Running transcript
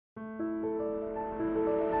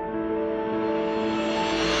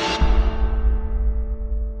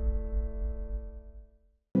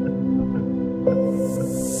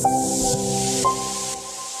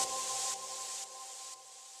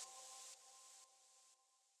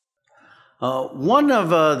One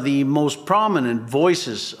of the most prominent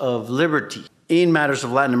voices of liberty in matters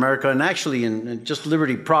of Latin America, and actually in just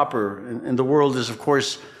liberty proper in the world, is, of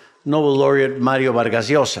course, Nobel laureate Mario Vargas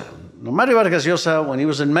Llosa. Now, Mario Vargas Llosa, when he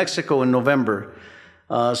was in Mexico in November,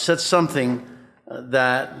 said something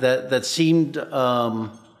that seemed to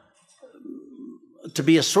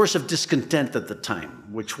be a source of discontent at the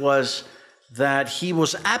time, which was that he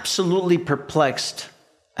was absolutely perplexed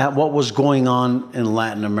at what was going on in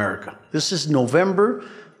Latin America. This is November,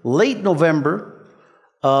 late November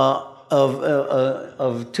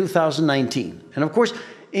of 2019. And of course,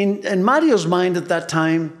 in Mario's mind at that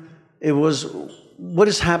time, it was, what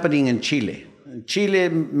is happening in Chile? In Chile,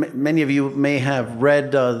 many of you may have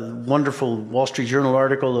read a wonderful Wall Street Journal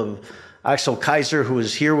article of Axel Kaiser, who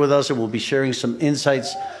is here with us and will be sharing some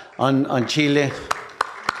insights on Chile.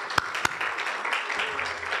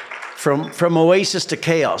 From oasis to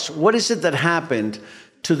chaos. What is it that happened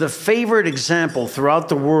to the favorite example throughout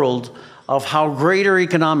the world of how greater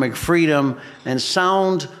economic freedom and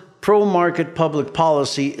sound pro-market public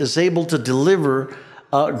policy is able to deliver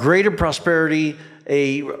greater prosperity,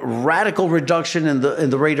 a radical reduction in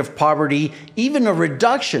the rate of poverty, even a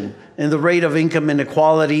reduction in the rate of income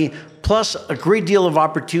inequality, plus a great deal of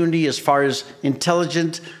opportunity as far as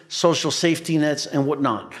intelligent social safety nets and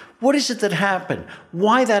whatnot. What is it that happened?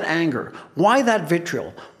 Why that anger? Why that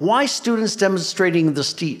vitriol? Why students demonstrating in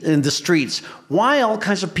the streets? Why all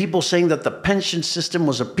kinds of people saying that the pension system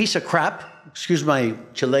was a piece of crap? Excuse my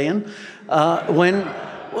Chilean. When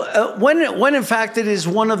in fact it is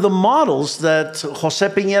one of the models that Jose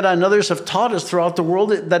Piñera and others have taught us throughout the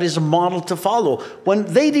world that is a model to follow. When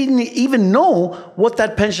they didn't even know what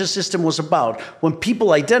that pension system was about. When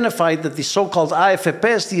people identified that the so-called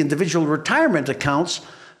AFPs, the individual retirement accounts,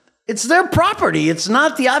 it's their property. It's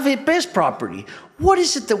not the AFP's property. What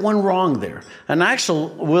is it that went wrong there? And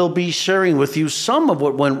Axel will be sharing with you some of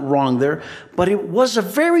what went wrong there, but it was a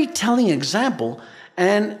very telling example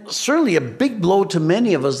and certainly a big blow to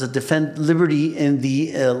many of us that defend liberty in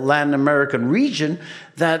the Latin American region,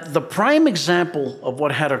 that the prime example of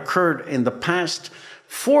what had occurred in the past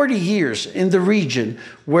 40 years in the region,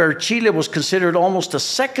 where Chile was considered almost a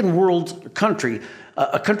second world country,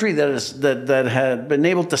 a country that had been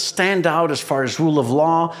able to stand out as far as rule of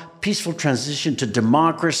law, peaceful transition to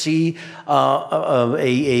democracy, freedom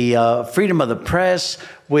of the press,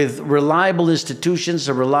 with reliable institutions,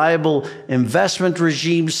 a reliable investment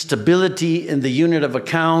regime, stability in the unit of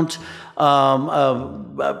account,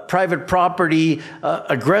 private property,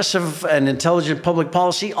 aggressive and intelligent public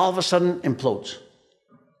policy, all of a sudden implodes.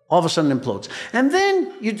 All of a sudden implodes. And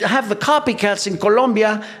then you have the copycats in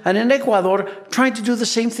Colombia and in Ecuador trying to do the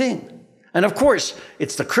same thing. And of course,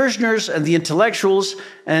 it's the Kirchners and the intellectuals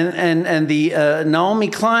and the Naomi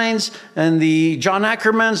Kleins and the John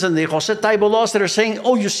Ackermans and the Jose Taibolos that are saying,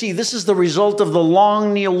 oh, you see, this is the result of the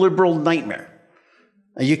long neoliberal nightmare.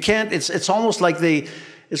 And you can't, it's almost like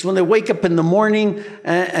it's when they wake up in the morning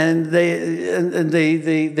and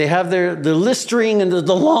they have their listering and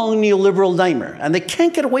the long neoliberal nightmare. And they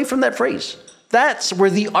can't get away from that phrase. That's where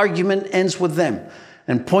the argument ends with them.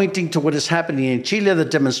 And pointing to what is happening in Chile, the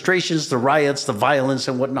demonstrations, the riots, the violence,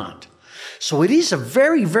 and whatnot. So it is a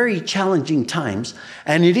very, very challenging times.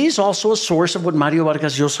 And it is also a source of what Mario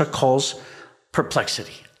Vargas Llosa calls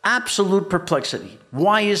perplexity. Absolute perplexity.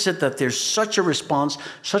 Why is it that there's such a response,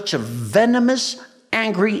 such a venomous,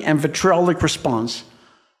 angry, and vitriolic response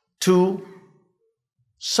to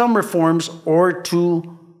some reforms or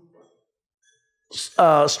to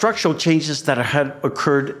structural changes that had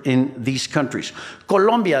occurred in these countries?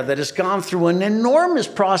 Colombia, that has gone through an enormous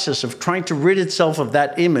process of trying to rid itself of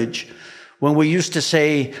that image, when we used to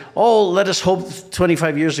say, oh, let us hope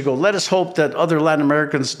 25 years ago, let us hope that other Latin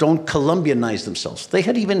Americans don't Colombianize themselves. They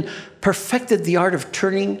had even perfected the art of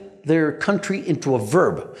turning their country into a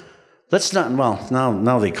verb. Let's not, well,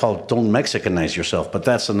 now they call it don't Mexicanize yourself, but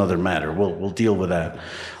that's another matter. We'll deal with that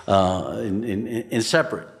in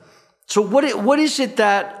separate. So what is it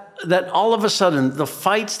that all of a sudden, the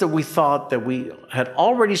fights that we thought that we had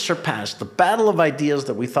already surpassed, the battle of ideas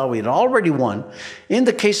that we thought we had already won, in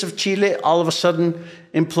the case of Chile, all of a sudden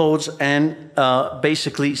implodes and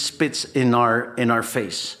basically spits in our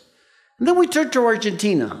face? And then we turn to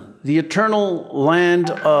Argentina, the eternal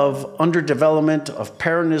land of underdevelopment, of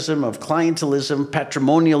Peronism, of clientelism,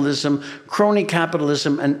 patrimonialism, crony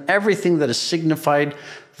capitalism, and everything that has signified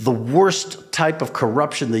the worst type of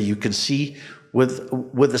corruption that you can see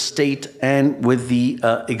with the state and with the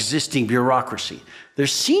existing bureaucracy. There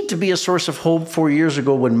seemed to be a source of hope 4 years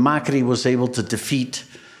ago when Macri was able to defeat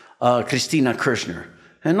Cristina Kirchner.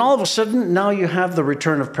 And all of a sudden, now you have the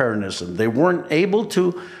return of Peronism. They weren't able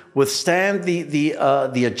to withstand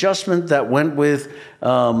the adjustment that went with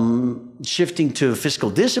shifting to fiscal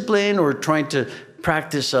discipline or trying to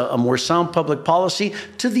practice a more sound public policy,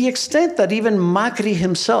 to the extent that even Macri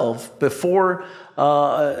himself, before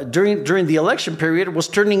during the election period, was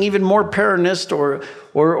turning even more Peronist or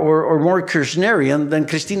more Kirchnerian than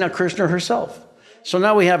Cristina Kirchner herself. So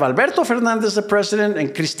now we have Alberto Fernandez, the president,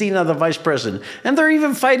 and Cristina, the vice president. And they're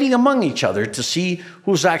even fighting among each other to see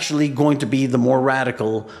who's actually going to be the more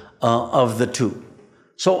radical of the two.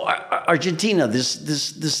 So Argentina,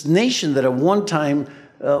 this nation that at one time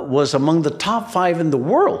was among the top 5 in the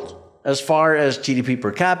world as far as GDP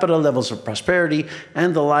per capita, levels of prosperity,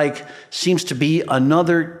 and the like, seems to be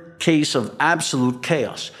another case of absolute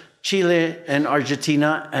chaos. Chile and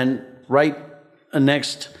Argentina, and right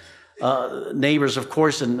next, neighbors, of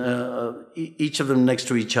course, and each of them next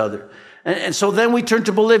to each other. And so then we turn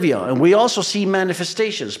to Bolivia, and we also see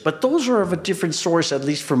manifestations, but those are of a different source, at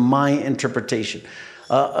least from my interpretation.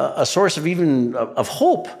 A source of even of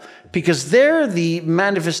hope, because there the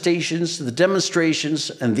manifestations, the demonstrations,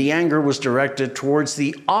 and the anger was directed towards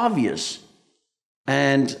the obvious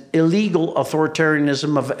and illegal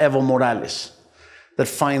authoritarianism of Evo Morales that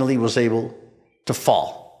finally was able to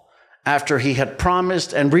fall. After he had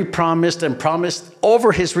promised and repromised and promised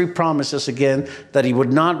over his repromises again that he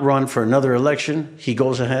would not run for another election, he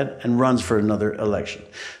goes ahead and runs for another election.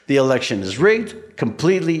 The election is rigged,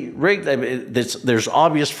 completely rigged. I mean, there's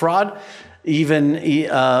obvious fraud. Even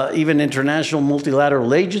international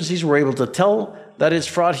multilateral agencies were able to tell that it's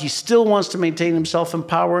fraud. He still wants to maintain himself in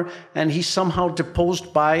power, and he's somehow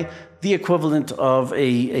deposed by the equivalent of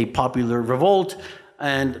a popular revolt.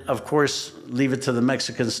 And, of course, leave it to the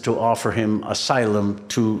Mexicans to offer him asylum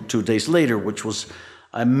two days later, which was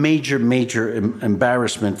a major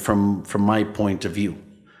embarrassment from my point of view.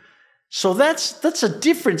 So that's a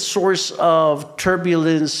different source of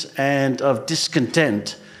turbulence and of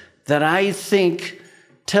discontent that I think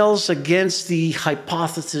tells against the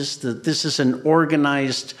hypothesis that this is an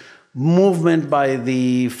organized movement by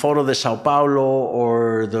the Foro de Sao Paulo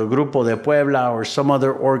or the Grupo de Puebla or some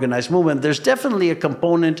other organized movement. There's definitely a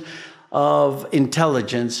component of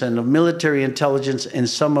intelligence and of military intelligence in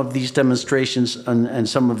some of these demonstrations and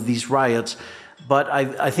some of these riots. But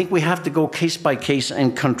I think we have to go case by case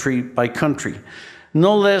and country by country.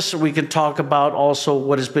 No less, we can talk about also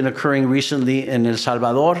what has been occurring recently in El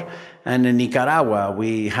Salvador and in Nicaragua.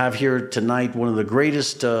 We have here tonight one of the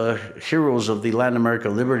greatest heroes of the Latin America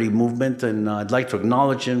liberty movement, and I'd like to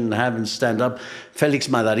acknowledge him and have him stand up, Felix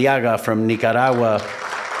Madariaga from Nicaragua,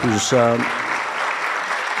 who's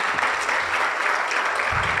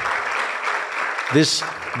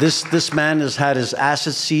this man has had his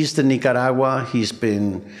assets seized in Nicaragua. He's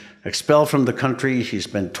been expelled from the country. He's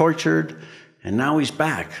been tortured, and now he's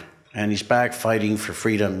back. And he's back fighting for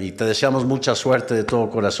freedom. Y te deseamos mucha suerte de todo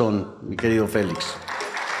corazón, mi querido Félix.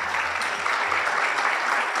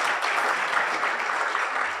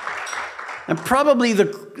 And probably the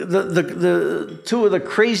two of the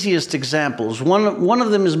craziest examples. One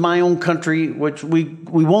of them is my own country, which we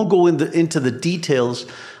won't go into the details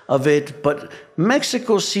of it, but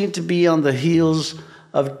Mexico seemed to be on the heels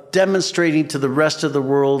of demonstrating to the rest of the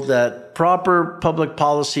world that proper public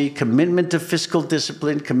policy, commitment to fiscal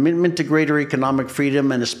discipline, commitment to greater economic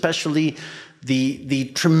freedom, and especially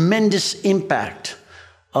the tremendous impact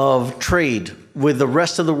of trade with the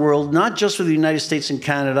rest of the world, not just with the United States and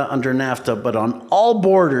Canada under NAFTA, but on all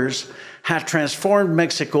borders, had transformed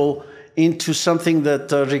Mexico into something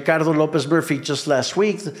that Ricardo Lopez Murphy just last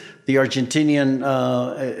week, the Argentinian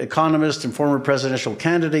economist and former presidential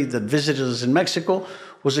candidate that visited us in Mexico,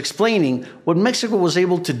 was explaining what Mexico was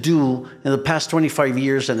able to do in the past 25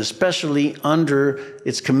 years, and especially under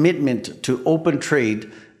its commitment to open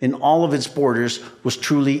trade in all of its borders, was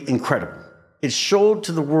truly incredible. It showed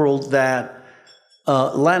to the world that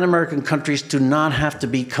Latin American countries do not have to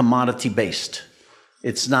be commodity-based.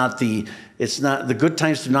 It's not the good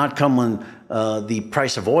times do not come when the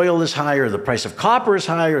price of oil is high, or the price of copper is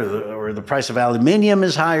high, or the price of aluminium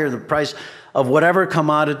is high, or the price of whatever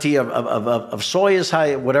commodity of soy is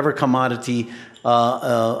high, whatever commodity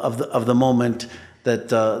of the moment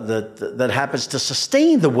that happens to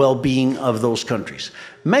sustain the well-being of those countries.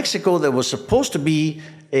 Mexico, that was supposed to be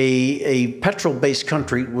a petrol-based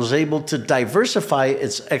country, was able to diversify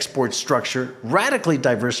its export structure, radically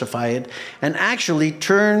diversify it, and actually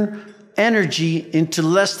turn energy into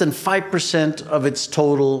less than 5% of its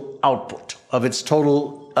total output, of its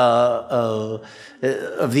total, of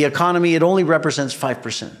the economy. It only represents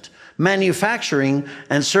 5%. Manufacturing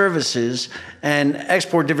and services and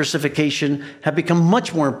export diversification have become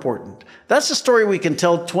much more important. That's a story we can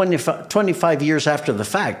tell 25 years after the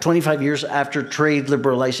fact, 25 years after trade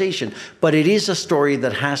liberalization. But it is a story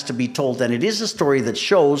that has to be told, and it is a story that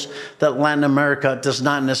shows that Latin America is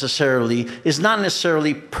not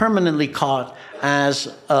necessarily permanently caught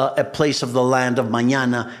as a place of the land of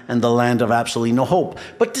mañana and the land of absolutely no hope.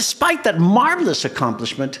 But despite that marvelous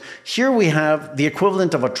accomplishment, here we have the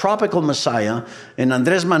equivalent of a tropical messiah in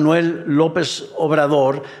Andrés Manuel López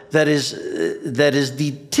Obrador that is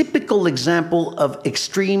the typical example of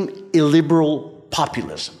extreme illiberal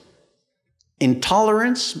populism.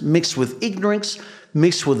 Intolerance mixed with ignorance,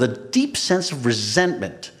 mixed with a deep sense of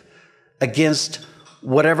resentment against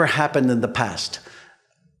whatever happened in the past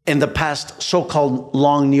so-called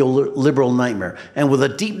long neoliberal nightmare, and with a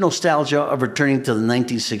deep nostalgia of returning to the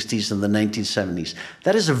 1960s and the 1970s.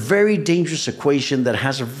 That is a very dangerous equation that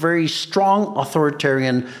has a very strong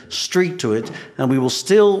authoritarian streak to it, and we will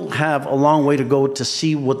still have a long way to go to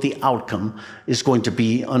see what the outcome is going to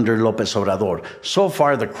be under López Obrador. So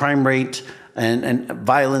far, the crime rate and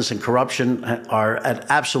violence and corruption are at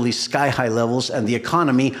absolutely sky-high levels, and the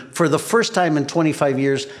economy, for the first time in 25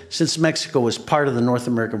 years since Mexico was part of the North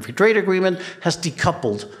American Free Trade Agreement, has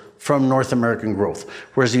decoupled from North American growth.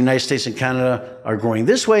 Whereas the United States and Canada are growing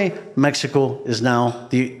this way, Mexico is now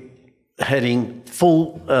heading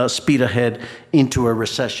full speed ahead into a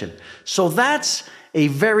recession. So that's a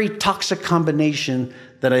very toxic combination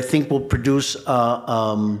that I think will produce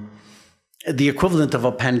the equivalent of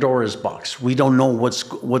a Pandora's box. We don't know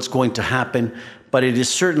what's going to happen, but it is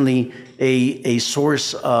certainly a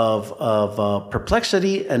source of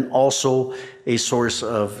perplexity and also a source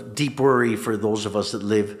of deep worry for those of us that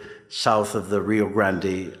live south of the Rio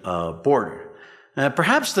Grande border.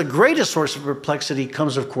 Perhaps the greatest source of perplexity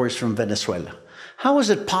comes, of course, from Venezuela. How is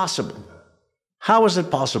it possible? How is it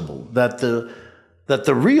possible that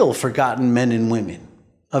the real forgotten men and women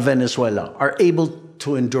of Venezuela are able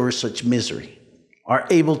to endure such misery, are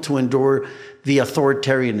able to endure the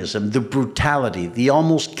authoritarianism, the brutality, the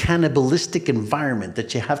almost cannibalistic environment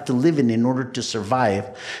that you have to live in order to survive,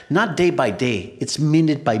 not day by day, it's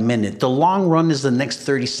minute by minute. The long run is the next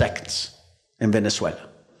 30 seconds in Venezuela.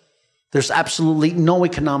 There's absolutely no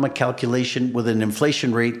economic calculation with an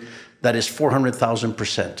inflation rate that is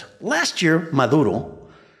 400,000%. Last year, Maduro,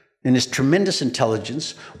 in his tremendous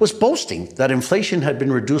intelligence, was boasting that inflation had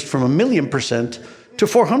been reduced from 1,000,000% to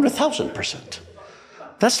 400,000%.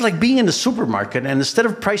 That's like being in the supermarket, and instead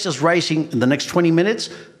of prices rising in the next 20 minutes,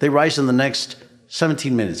 they rise in the next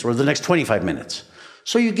 17 minutes or the next 25 minutes.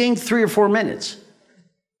 So you gain 3 or 4 minutes.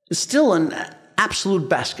 It's still an absolute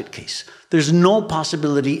basket case. There's no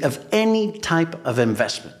possibility of any type of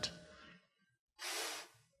investment.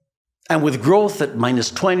 And with growth at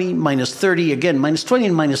 -20, -30, again, -20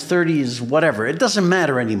 and -30 is whatever. It doesn't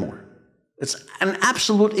matter anymore. It's an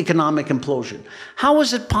absolute economic implosion. How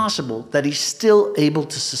is it possible that he's still able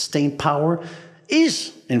to sustain power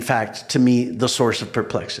is, in fact, to me, the source of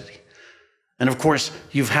perplexity. And of course,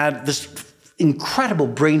 you've had this incredible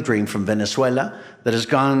brain drain from Venezuela that has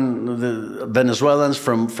gone, the Venezuelans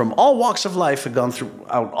from all walks of life have gone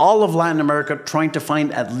throughout all of Latin America trying to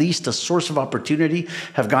find at least a source of opportunity,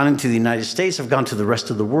 have gone into the United States, have gone to the rest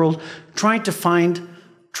of the world, trying to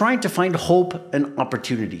find hope and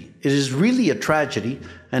opportunity. It is really a tragedy,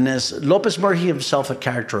 and as López Murphy himself had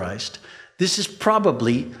characterized, this is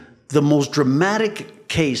probably the most dramatic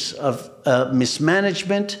case of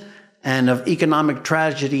mismanagement and of economic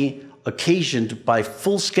tragedy occasioned by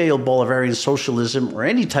full-scale Bolivarian socialism or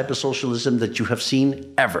any type of socialism that you have seen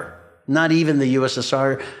ever. Not even the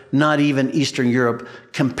USSR, not even Eastern Europe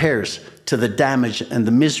compares to the damage and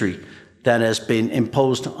the misery that has been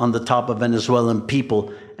imposed on the top of Venezuelan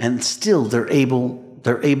people, and still they're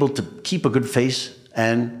able to keep a good face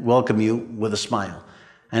and welcome you with a smile.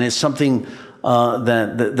 And it's something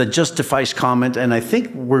that justifies comment, and I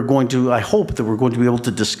hope that we're going to be able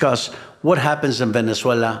to discuss what happens in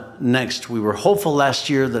Venezuela next. We were hopeful last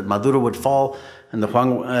year that Maduro would fall and the Juan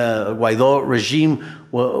Guaidó regime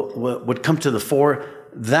would come to the fore.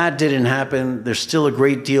 That didn't happen. There's still a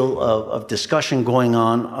great deal of discussion going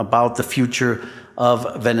on about the future of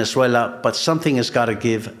Venezuela, but something has got to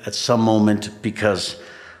give at some moment, because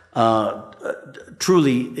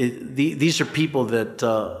truly these are people that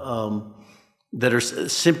are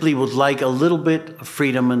simply would like a little bit of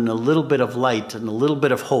freedom and a little bit of light and a little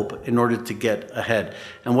bit of hope in order to get ahead.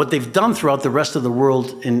 And what they've done throughout the rest of the world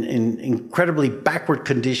in incredibly backward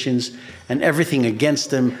conditions and everything against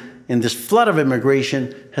them in this flood of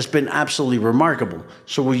immigration has been absolutely remarkable.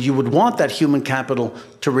 So you would want that human capital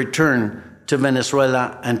to return to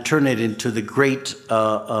Venezuela and turn it into the great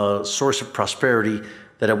source of prosperity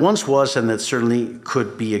that it once was and that certainly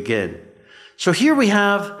could be again. So here we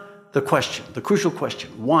have the question, the crucial question.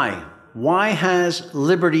 Why? Why has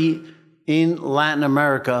liberty in Latin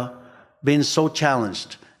America been so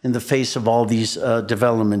challenged in the face of all these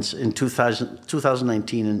developments in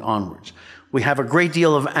 2019 and onwards? We have a great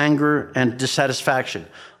deal of anger and dissatisfaction.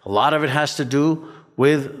 A lot of it has to do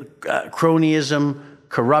with cronyism,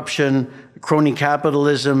 corruption, crony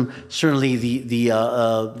capitalism, certainly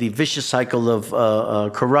the vicious cycle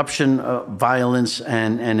of corruption, violence,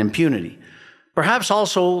 and impunity. Perhaps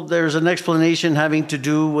also there's an explanation having to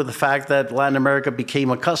do with the fact that Latin America became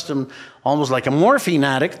accustomed, almost like a morphine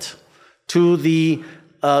addict, to the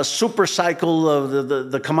super cycle of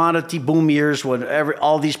the commodity boom years when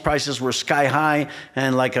all these prices were sky high,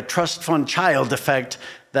 and like a trust fund child effect,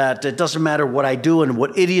 that it doesn't matter what I do and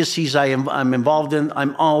what idiocies I'm involved in,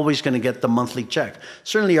 I'm always going to get the monthly check.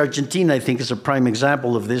 Certainly Argentina, I think, is a prime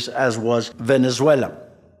example of this, as was Venezuela.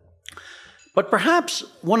 But perhaps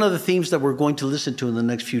one of the themes that we're going to listen to in the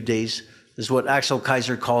next few days is what Axel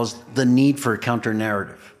Kaiser calls the need for a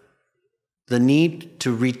counter-narrative, the need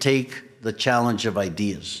to retake the challenge of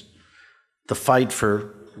ideas, the fight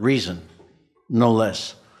for reason, no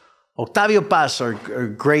less. Octavio Paz, our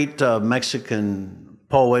great Mexican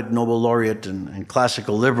poet, Nobel laureate, and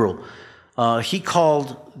classical liberal, he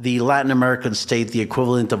called the Latin American state the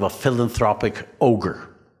equivalent of a philanthropic ogre,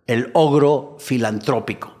 el ogro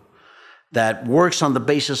filantrópico, that works on the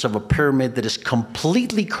basis of a pyramid that is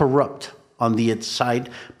completely corrupt on the inside,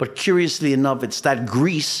 but curiously enough, it's that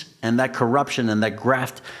grease and that corruption and that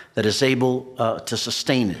graft that is able to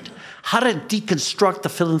sustain it. How to deconstruct the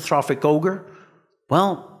philanthropic ogre?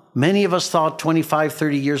 Well, many of us thought 25,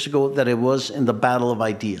 30 years ago that it was in the battle of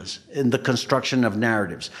ideas, in the construction of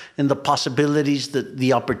narratives, in the possibilities,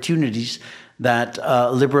 the opportunities that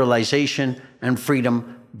liberalization and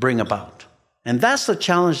freedom bring about. And that's the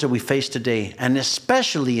challenge that we face today, and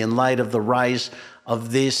especially in light of the rise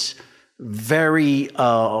of this very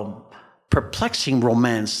perplexing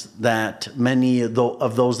romance that many of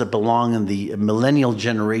those that belong in the millennial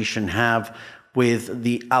generation have with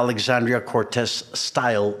the Alexandria Cortez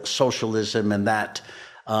style socialism and that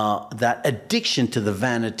addiction to the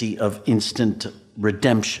vanity of instant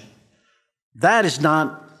redemption. That is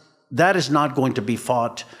not going to be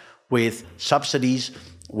fought with subsidies,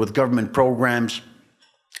 with government programs,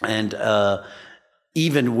 and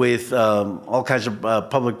even with all kinds of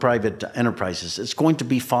public-private enterprises. It's going to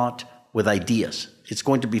be fought with ideas. It's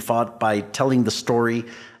going to be fought by telling the story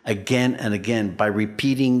again and again, by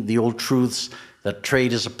repeating the old truths that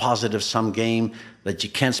trade is a positive-sum game, that you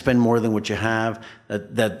can't spend more than what you have,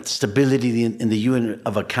 that stability in the unit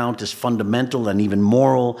of account is fundamental and even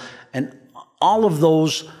moral, and all of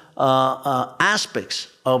those aspects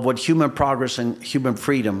of what human progress and human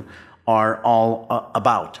freedom are all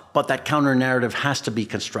about. But that counter-narrative has to be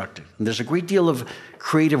constructed. And there's a great deal of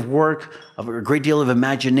creative work, a great deal of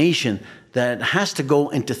imagination that has to go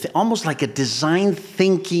into almost like a design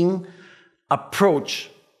thinking approach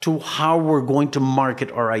to how we're going to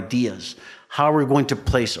market our ideas, how we're going to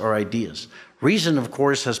place our ideas. Reason, of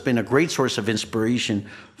course, has been a great source of inspiration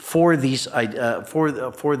for these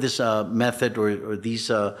for this method or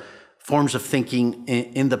these forms of thinking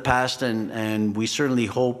in the past, and we certainly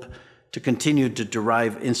hope to continue to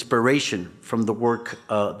derive inspiration from the work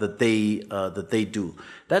that they do.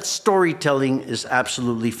 That storytelling is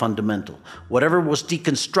absolutely fundamental. Whatever was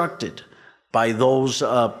deconstructed by those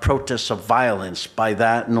protests of violence, by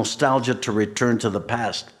that nostalgia to return to the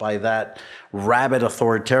past, by that rabid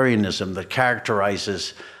authoritarianism that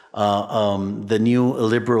characterizes the new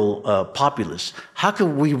liberal populace. How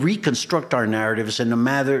can we reconstruct our narratives in a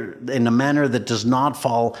manner that does not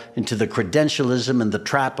fall into the credentialism and the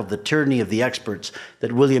trap of the tyranny of the experts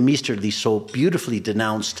that William Easterly so beautifully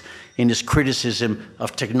denounced in his criticism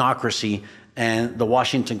of technocracy and the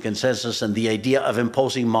Washington Consensus and the idea of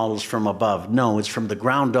imposing models from above? No, it's from the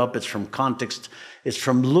ground up, it's from context, it's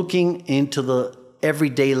from looking into the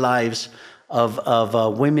everyday lives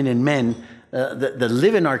of women and men that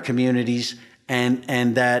live in our communities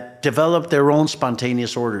and that develop their own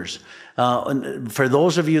spontaneous orders. For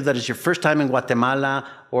those of you that is your first time in Guatemala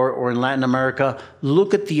or in Latin America,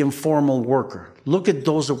 look at the informal worker. Look at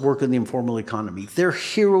those that work in the informal economy. They're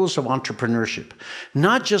heroes of entrepreneurship,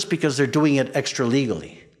 not just because they're doing it extra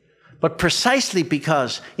legally, but precisely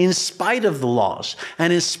because in spite of the laws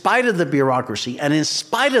and in spite of the bureaucracy and in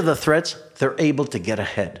spite of the threats, they're able to get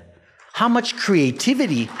ahead. How much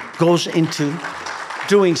creativity goes into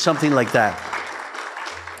doing something like that?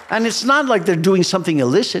 And it's not like they're doing something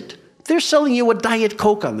illicit. They're selling you a Diet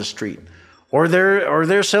Coke on the street, Or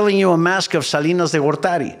they're selling you a mask of Salinas de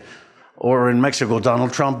Gortari, or in Mexico,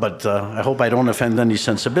 Donald Trump, but I hope I don't offend any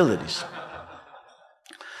sensibilities.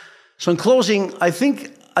 So in closing, I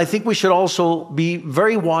think we should also be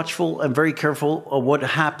very watchful and very careful of what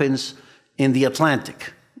happens in the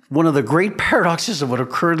Atlantic. One of the great paradoxes of what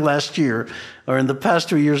occurred last year, or in the past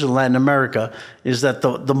 2 years in Latin America, is that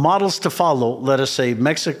the models to follow, let us say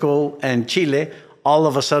Mexico and Chile, all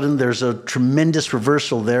of a sudden there's a tremendous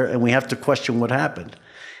reversal there, and we have to question what happened.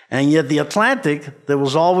 And yet the Atlantic, that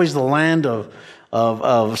was always the land of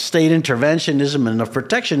state interventionism and of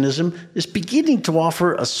protectionism, is beginning to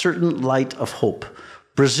offer a certain light of hope.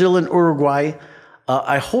 Brazil and Uruguay,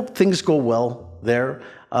 I hope things go well there.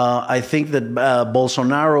 I think that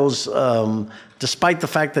Bolsonaro's, despite the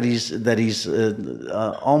fact that he's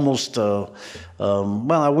almost, well,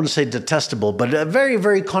 I wouldn't say detestable, but a very,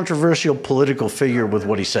 very controversial political figure with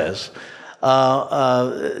what he says.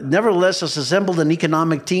 Nevertheless, has assembled an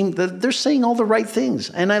economic team that they're saying all the right things.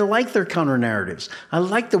 And I like their counter-narratives. I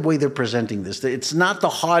like the way they're presenting this. It's not the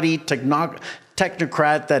haughty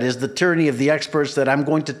technocrat that is the tyranny of the experts that I'm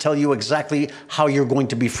going to tell you exactly how you're going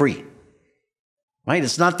to be free. Right?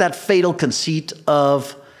 It's not that fatal conceit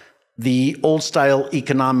of the old-style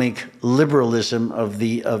economic liberalism of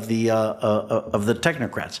the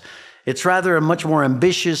technocrats. It's rather a much more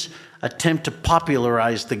ambitious attempt to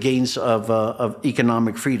popularize the gains of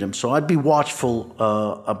economic freedom. So I'd be watchful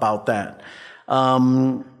about that.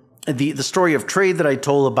 The story of trade that I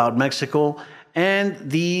told about Mexico, and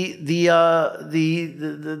the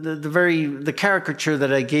caricature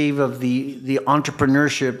that I gave of the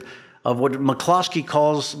entrepreneurship of what Dieter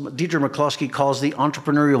McCloskey calls the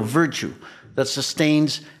entrepreneurial virtue that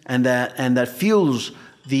sustains and that fuels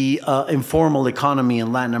the informal economy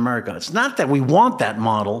in Latin America. It's not that we want that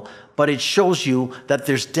model, but it shows you that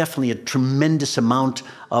there's definitely a tremendous amount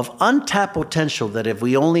of untapped potential that if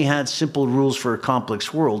we only had simple rules for a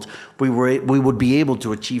complex world, we would be able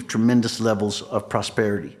to achieve tremendous levels of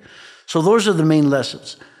prosperity. So those are the main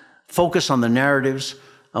lessons. Focus on the narratives,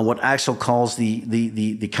 on what Axel calls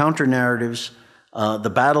the counter-narratives,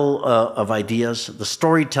 the battle of ideas, the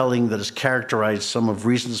storytelling that has characterized some of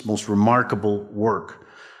recent's most remarkable work.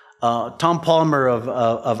 Tom Palmer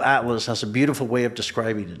of Atlas has a beautiful way of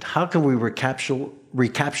describing it. How can we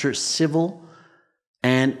recapture civil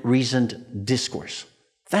and reasoned discourse?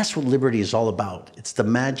 That's what liberty is all about. It's the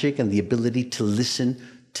magic and the ability to listen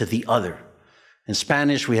to the other. In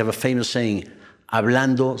Spanish, we have a famous saying,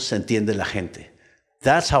 hablando se entiende la gente.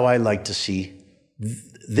 That's how I like to see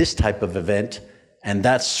this type of event, and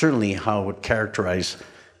that's certainly how I would characterize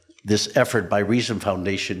this effort by Reason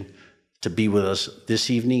Foundation to be with us this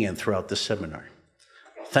evening and throughout this seminar.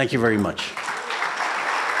 Thank you very much.